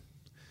så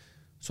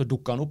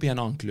dukker han opp i en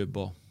annen klubb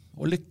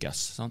og lykkes.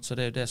 Sant? Så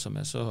det det som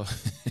så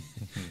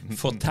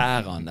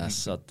fortærende.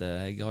 At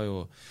jeg har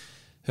jo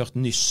hørt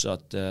nyss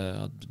at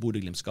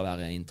Bodø/Glimt skal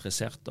være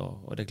interessert,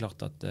 og det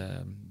klart at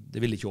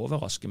det vil ikke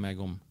overraske meg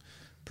om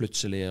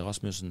plutselig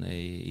Rasmussen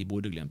i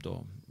Bodø/Glimt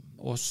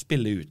og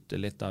spille ut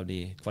litt av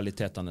de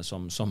kvalitetene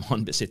som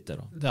han besitter.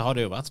 Da. Det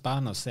hadde jo vært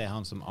spennende å se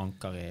han som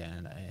anker i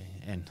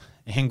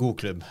en god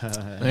klubb,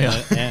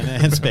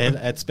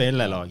 et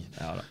spillelag.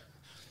 Ja da.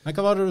 Men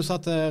hva var det du sa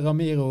til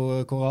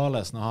Ramiro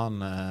Corrales når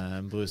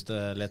han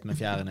bruste litt med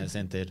fjærene i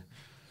sin tid?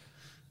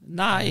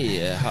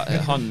 Nei,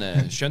 han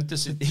skjønte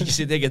ikke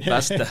sitt eget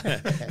beste.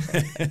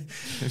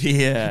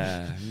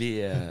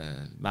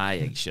 Nei,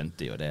 jeg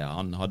skjønte jo det.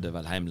 Han hadde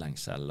vel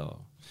heimlengsel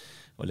og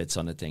litt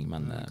sånne ting.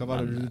 Men, hva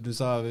var det du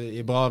sa?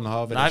 I Brann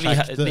har vi det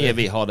kjekt?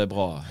 Vi har det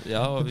bra.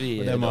 Ja, og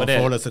det må man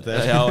forholde seg til.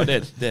 Ja, og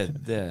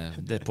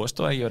det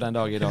påstår jeg jo den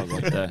dag i dag,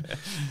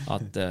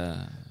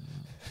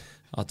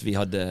 at vi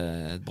hadde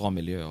et bra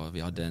miljø, og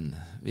vi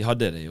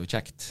hadde det jo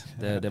kjekt.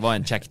 Det var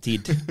en kjekk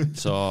tid.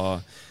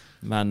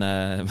 Men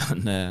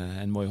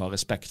en må jo ha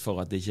respekt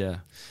for at ikke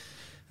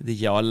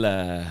alle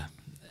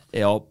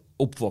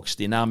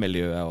oppvokst i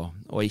nærmiljøet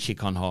og ikke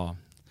kan ha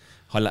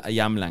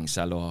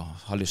hjemlengsel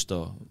og ha lyst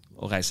til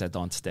å reise et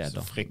annet sted.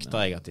 Så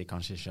frykter jeg at de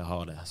kanskje ikke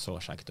har det så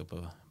kjekt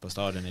oppe på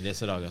stadion i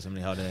disse dager som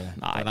de hadde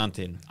på den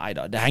tiden.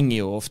 Neida, det henger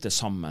jo ofte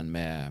sammen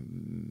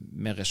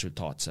med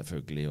resultat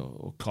selvfølgelig,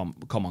 og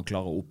hva man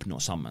klarer å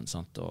oppnå sammen.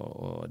 Sant?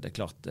 Og det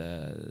klart,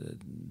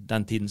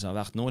 den tiden som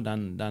har vært nå,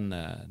 den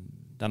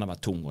har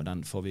vært tung, og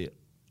den får vi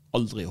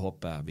aldri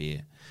håpe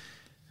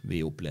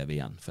vi opplever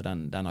igjen, for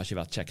den har ikke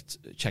vært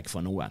kjekk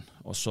for noen.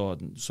 Og så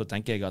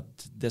tenker jeg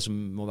at det som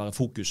må være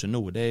fokuset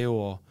nå, det er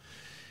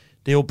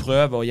å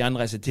prøve å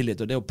gjenreise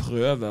tillit, og det å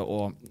prøve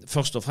å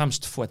først og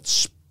fremst få et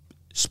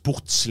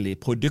sportslig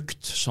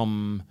produkt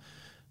som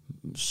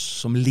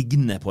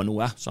ligner på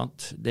noe.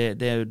 Sant? Det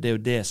er jo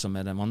det som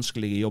er den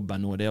vanskelige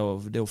jobben nå, det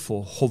å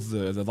få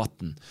hodet over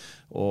vatten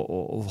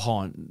og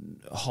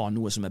ha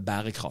noe som er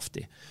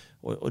bærekraftig.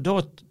 Og da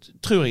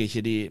tror jeg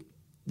ikke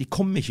de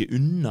kommer ikke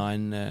unna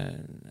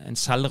en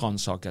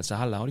selvransakelse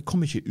heller, og de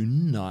kommer ikke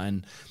unna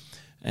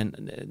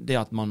det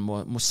at man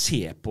må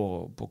se på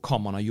hva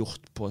man har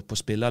gjort på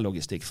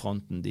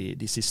spillerlogistikkfronten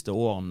de siste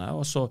årene,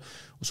 og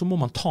så må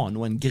man ta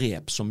noen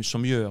grep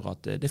som gjør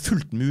at det er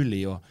fullt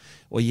mulig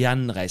å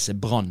gjenreise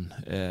Brann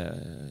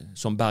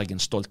som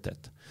Bergens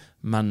stolthet.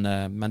 Men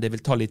det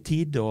vil ta litt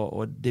tid,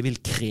 og det vil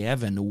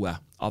kreve noe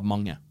av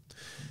mange.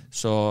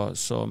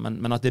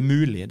 Men at det er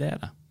mulig, det er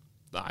det.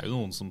 Det er jo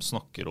noen som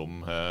snakker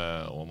om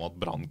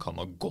at Brann kan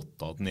ha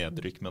godt av et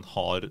nedrykk, men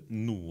har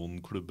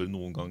noen klubber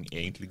noen gang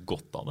egentlig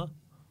godt av det?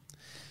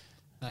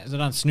 Nei, så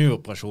den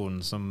snuoperasjonen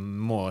som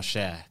må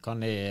skje,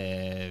 kan de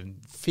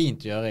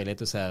fint gjøre i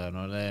Eliteserien,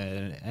 og det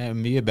er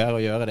mye bedre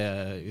å gjøre det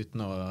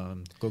uten å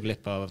gå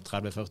glipp av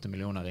 30-40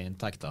 millioner i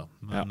inntekter.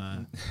 Men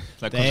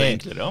det er kanskje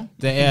enklere, ja.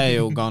 Det er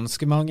jo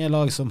ganske mange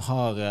lag som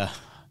har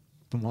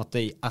på en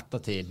måte i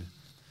ettertid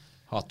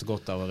hatt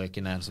godt av å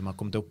rykke ned, som har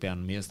kommet opp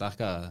igjen mye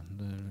sterkere.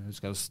 Du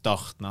husker jo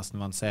Start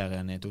nesten vant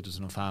serien i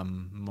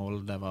 2005,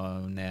 Molde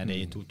var nede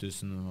i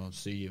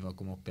 2007 og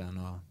kom opp igjen,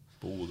 og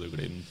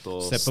Bodø/Glimt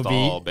og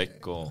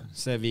Stabæk og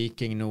se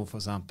Viking nå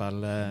for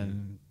eksempel.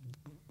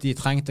 De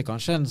trengte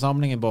kanskje en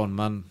samling i bånd,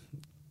 men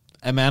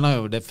jeg mener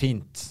jo det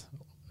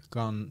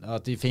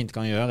at de fint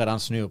kan gjøre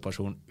den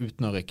snuoperasjonen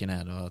uten å rykke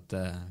ned, og at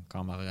det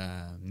kan være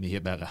mye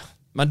bedre.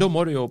 Men da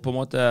må du jo på en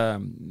måte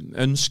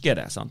ønske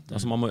det, sant?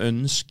 Altså man må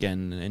ønske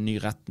en ny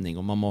retning,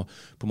 og man må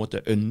på en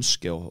måte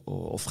ønske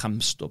å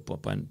fremstå på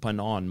en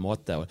annen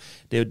måte. Og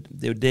det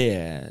er jo det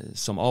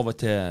som av og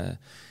til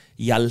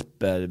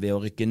hjelper ved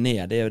å rykke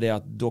ned, det er jo det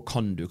at da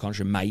kan du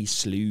kanskje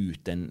meisle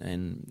ut en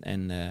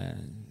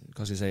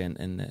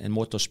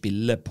måte å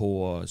spille på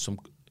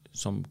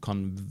som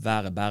kan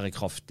være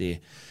bærekraftig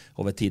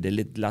over tid. Det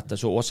litt lettere,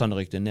 så Åsane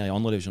rykte ned i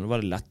andre divisjon, da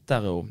var det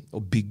lettere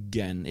å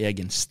bygge en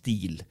egen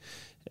stil.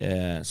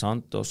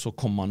 Sant? Og så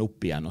kommer man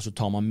opp igjen, og så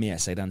tar man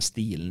med seg den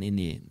stilen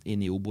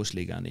inn i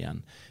Obos-ligaen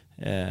igjen.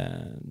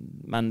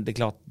 Men det er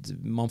klart,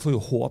 man får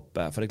jo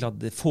håpe, for det er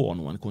klart det får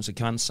noen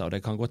konsekvenser, og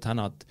det kan godt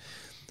hende at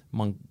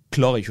man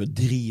klarer ikke å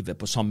drive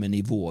på samme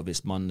nivå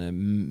hvis man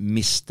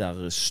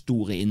mister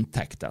store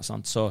inntekter.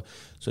 Sant?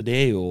 Så det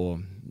er jo,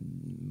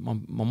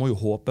 man må jo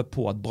håpe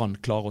på at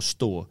Brann klarer å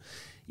stå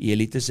i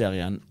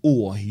Eliteserien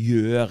og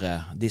gjøre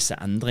disse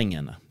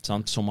endringene,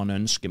 sant, som man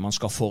ønsker. Man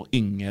skal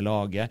forynge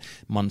laget,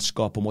 man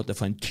skal på en måte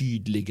få en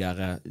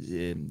tydeligere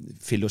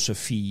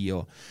filosofi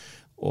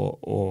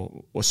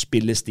og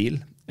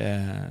spillestil.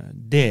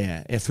 Det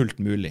er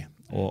fullt mulig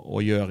å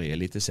gjøre i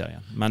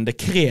Eliteserien. Men det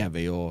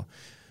krever jo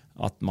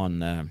at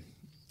man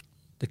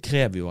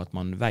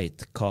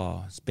vet hva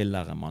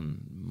spillere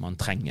man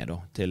trenger da,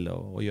 til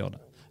å gjøre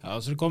det. Ja,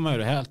 så det kommer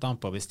jo helt an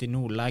på, hvis de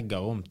nå legger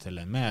om til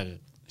en mer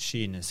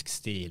kynisk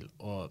stil,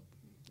 og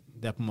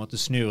det på en måte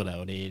snur det,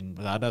 og de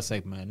redder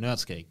seg med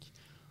nødskrik.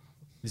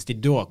 Hvis de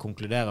da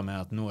konkluderer med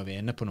at nå er vi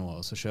inne på noe,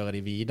 og så kjører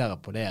de videre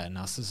på det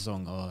neste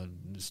sesong,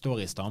 og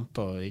står i stampe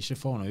og ikke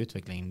får noe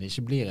utvikling, det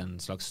ikke blir en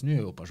slags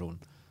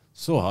snuoperasjon,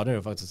 så hadde det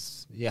jo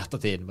faktisk i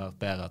ettertid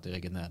vært bedre at de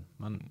rykket ned.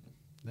 Men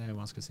det er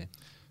jo vanskelig å si.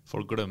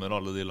 Folk glemmer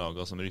alle de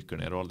lagene som rykker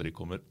ned og aldri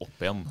kommer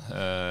opp igjen.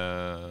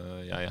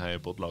 Jeg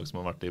heier på et lag som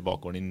har vært i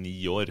bakgården i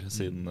 9 år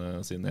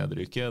siden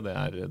nedrykket. Det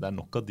er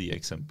nok av de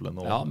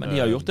eksemplene. Ja, men de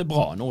har gjort det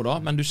bra nå da.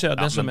 Men du ser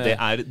det som det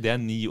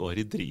er 9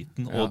 år i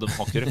driten, og de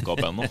har ikke rykket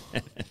opp ennå.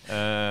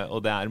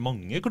 Og det er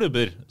mange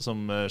klubber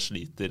som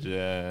sliter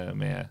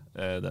med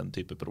den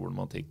type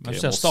problematikk.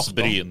 Moss,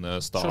 Bryne,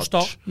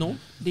 Start.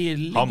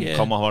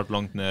 HamKam har vært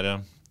langt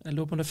nede. Jeg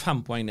lurer på om det er 5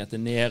 poeng ned til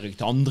nedrykk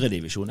til andre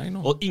divisjon.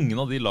 Og ingen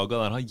av de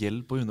lagene der har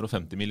gjeld på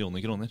 150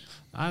 millioner kroner.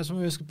 Nei, så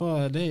må vi huske på,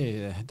 det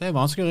er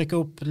vanskelig å rykke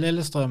opp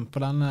Lillestrøm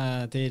på denne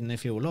tiden i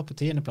fjor, på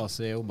 10. plass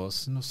i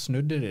Obos. Nå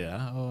snudde de det,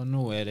 og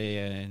nå er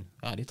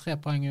de 3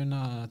 poeng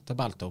under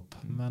tabelltopp.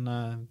 Men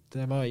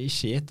det var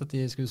ikke gitt at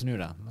de skulle snu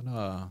det. Men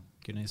da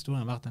kunne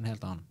historien vært en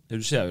helt annen.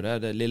 Du ser jo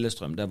det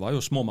Lillestrøm, det var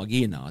jo små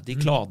marginer. De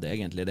klarte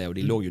egentlig det, og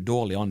de lå jo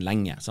dårlig an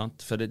lenge.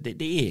 Sant? For det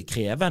er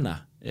krevende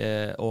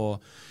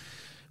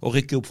å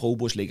rykke opp fra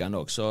Obos-ligaen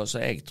også, så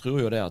jeg tror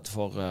jo det at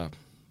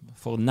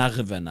for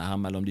nervene her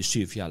mellom de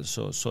 7 fjell,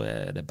 så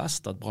er det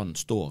best at Brann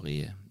står i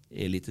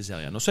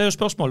Eliteserien. Og så er jo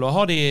spørsmålet,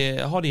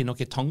 har de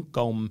noen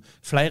tanker om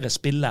flere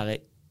spillere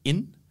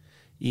inn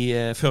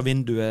før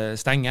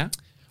vinduet stenger?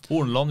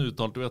 Horneland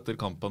uttalte jo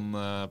etter kampen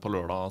på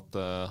lørdag at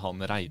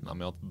han regnet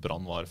med at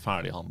Brann var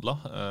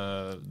ferdighandlet.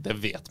 Det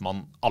vet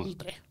man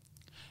aldri.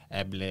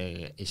 Jeg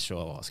blir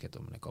ikke overrasket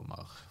om det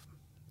kommer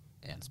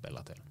en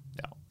spiller til.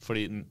 Ja,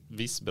 fordi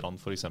hvis Brann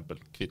for eksempel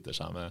kvitter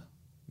seg med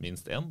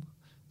minst 1,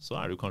 så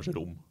er det jo kanskje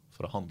rom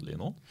for å handle i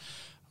noe.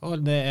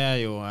 Og det er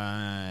jo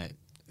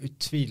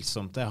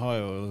utvilsomt, det har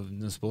jo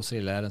den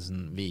sportslige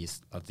ledelsen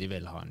vist at de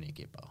vil ha en ny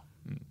keeper.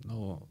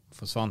 Nå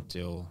forsvant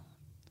jo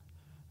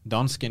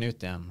dansken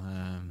ut igjen.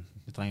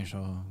 Vi trenger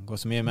ikke å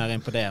gå så mye mer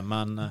inn på det,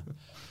 men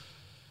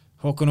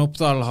Håkon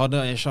Oppdal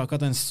hadde ikke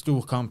akkurat en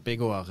stor kamp i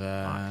går.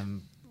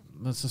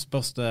 Men så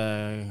spørs det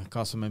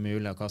hva som er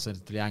mulig og hva som er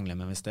tilgjengelig.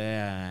 Men hvis det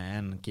er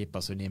en keeper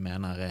som de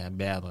mener er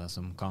bedre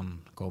som kan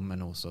komme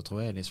nå, så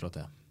tror jeg de slår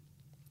til.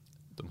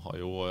 De har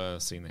jo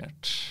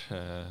signert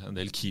en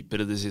del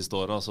keepere de siste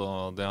årene, så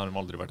det har de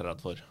aldri vært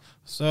redd for.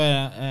 Så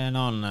en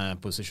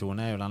annen posisjon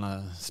er jo denne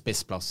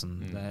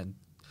spissplassen.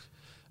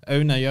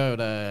 Aune gjør jo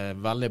det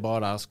veldig bra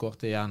der,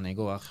 skårte igjen i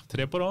går.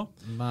 3 på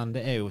rad. Men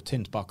det er jo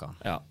tynt bak han.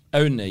 Ja,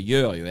 Aune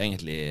gjør jo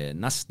egentlig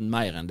nesten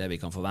mer enn det vi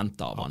kan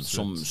forvente av han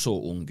som så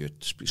ung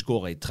gutt.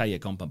 Skårer i 3.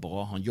 kampen på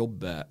rad. Han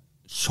jobber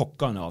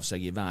sokkene av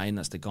seg i hver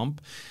eneste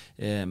kamp.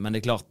 Men det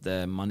er klart,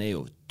 man er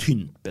jo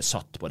tynt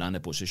besatt på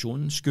denne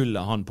posisjonen.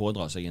 Skulle han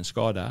pådra seg en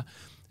skade,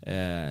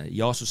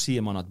 ja, så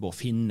sier man at Bård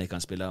Finne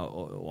kan spille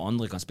og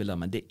andre kan spille,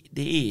 men det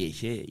er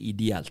ikke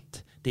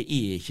ideelt. Det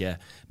er ikke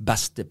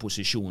beste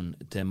posisjon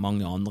til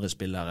mange andre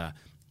spillere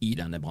i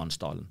denne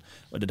Brannstallen.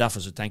 Og det er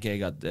derfor så tenker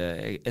jeg at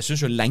jeg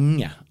synes jo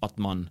lenge at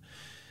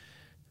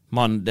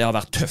det har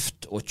vært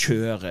tøft å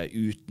kjøre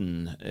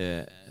uten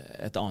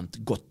et annet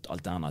godt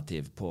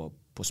alternativ på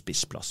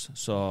spissplass.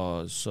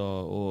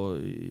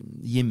 Og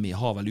Jimmy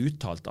har vel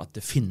uttalt at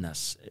det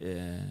finnes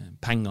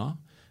penger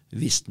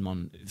hvis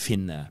man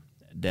finner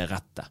det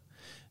rette.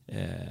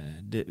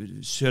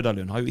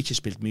 Søderlund har jo ikke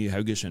spilt mye i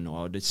Haugesund,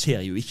 og det ser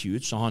jo ikke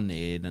ut som han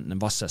er i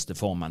den vasseste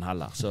formen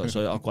heller.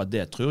 Så akkurat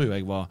det tror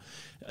jeg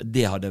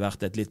det hadde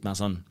vært et litt mer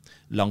sånn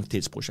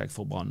langtidsprosjekt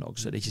for Brann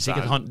også. Det er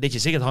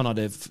ikke sikkert han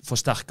hadde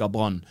forsterket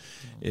Brann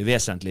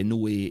vesentlig nå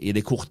i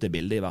det korte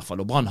bildet i hvert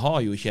fall. Og Brann har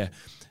jo ikke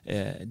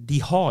de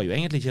har jo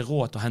egentlig ikke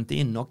råd til å hente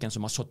inn noen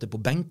som har sittet på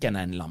benken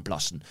en eller annen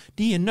plassen.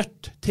 De er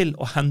nødt til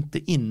å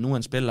hente inn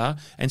en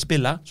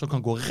spiller som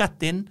kan gå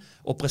rett inn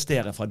og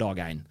prestere fra dag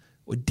 1.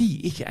 Og de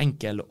er ikke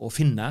enkle å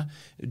finne.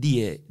 De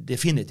er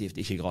definitivt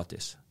ikke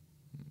gratis.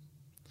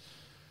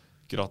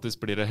 Gratis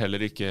blir det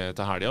heller ikke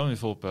til helgen. Vi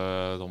får håpe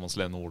Thomas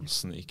Lene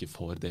Olsen ikke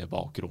får det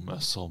bakrommet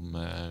som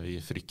vi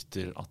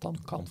frykter at han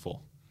kan få.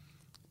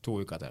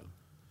 2 uker til.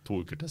 2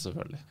 uker til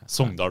selvfølgelig.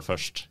 Sogndal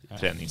først,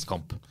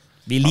 treningskamp.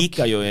 Vi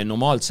liker jo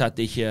normalt sett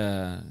ikke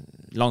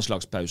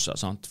landslagspauser,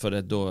 sant? For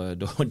da er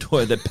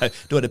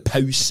det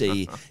pause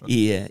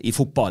i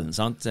fotballen.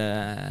 Sant?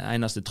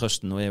 Eneste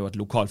trøsten nå er jo at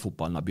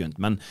lokalfotballen har begynt.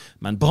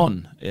 Men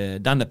Brann,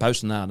 denne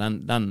pausen her,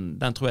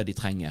 den tror jeg de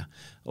trenger.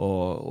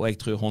 Og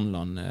jeg tror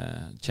Håndland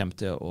kommer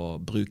til å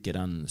bruke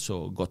den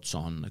så godt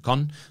som han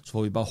kan. Så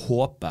får vi bare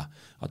håpe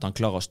at han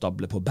klarer å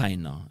stable på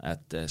beina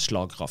et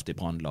slagkraftig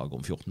Brannlag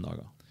om 14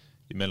 dager.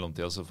 I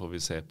mellomtida så får vi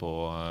se på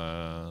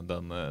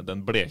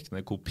den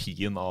blekne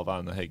kopien av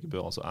Aune Heggebø,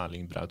 altså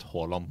Erling Braut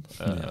Haaland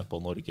på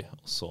Norge,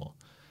 og så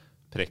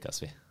prekes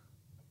vi.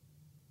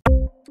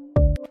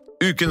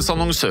 Ukens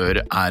annonsør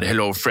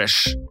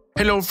HelloFresh.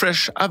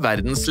 HelloFresh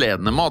verdens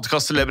ledende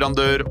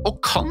matkasseleverandør og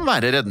kan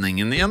være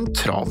redningen i en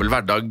travel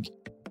hverdag.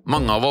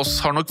 Mange av oss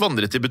har nok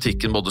vandret i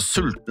butikken både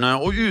sultne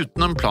og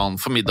uten en plan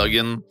for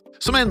middagen,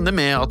 som ender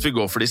med at vi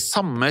går for de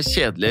samme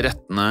kjedelige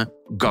rettene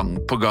gang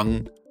på gang.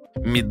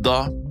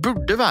 Middag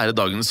burde være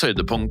dagens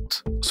høydepunkt.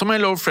 Som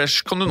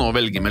HelloFresh kan du nå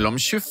velge mellom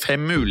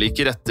 25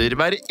 ulike retter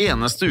hver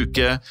eneste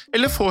uke,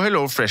 eller få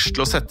HelloFresh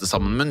til å sette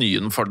sammen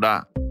menyen for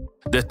deg.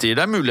 Dette gir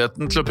deg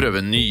muligheten til å prøve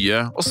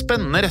nye og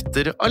spennende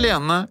retter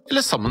alene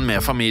eller sammen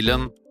med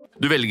familien.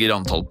 Du velger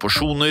antall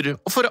porsjoner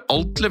og får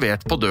alt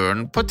levert på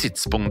døren på et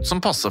tidspunkt som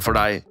passer for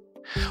deg.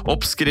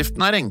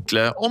 Oppskriftene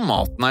enkle og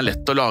maten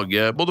lett å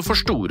lage både for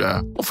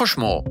store og for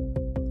små.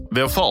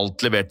 Ved å få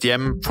alt levert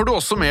hjem får du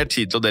også mer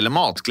tid til å dele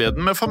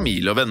matgleden med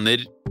familie og venner.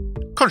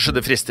 Kanskje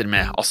det frister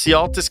med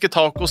asiatiske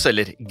tacos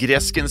eller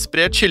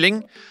greskinspirert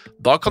kylling?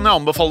 Da kan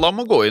jeg anbefale deg om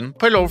å gå inn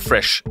på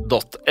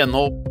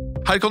hellofresh.no.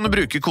 Her kan du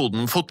bruke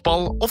koden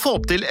fotball og få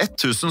opp til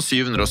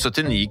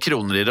 1779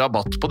 kroner i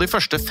rabatt på de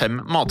første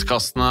 5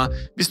 matkastene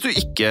hvis du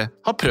ikke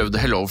har prøvd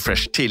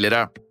HelloFresh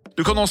tidligere.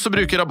 Du kan også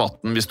bruke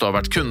rabatten hvis du har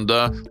vært kunde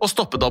og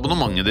stoppet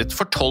abonnementet ditt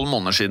for 12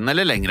 måneder siden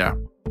eller lengre.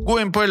 Gå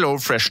inn på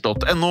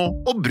hellofresh.no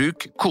og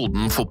bruk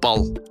koden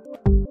fotball.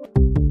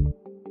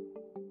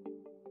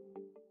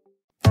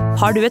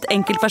 Har du et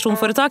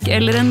enkeltpersonforetak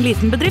eller en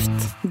liten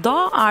bedrift?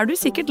 Da du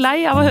sikkert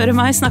lei av å høre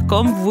meg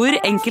snakke om hvor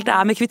enkelt det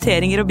med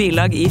kvitteringer og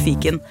bilag i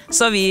Fiken.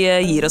 Så vi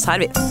gir oss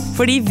her, vi.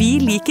 Fordi vi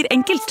liker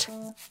enkelt.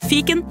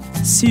 Fiken,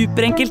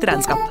 superenkelt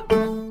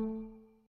regnskap.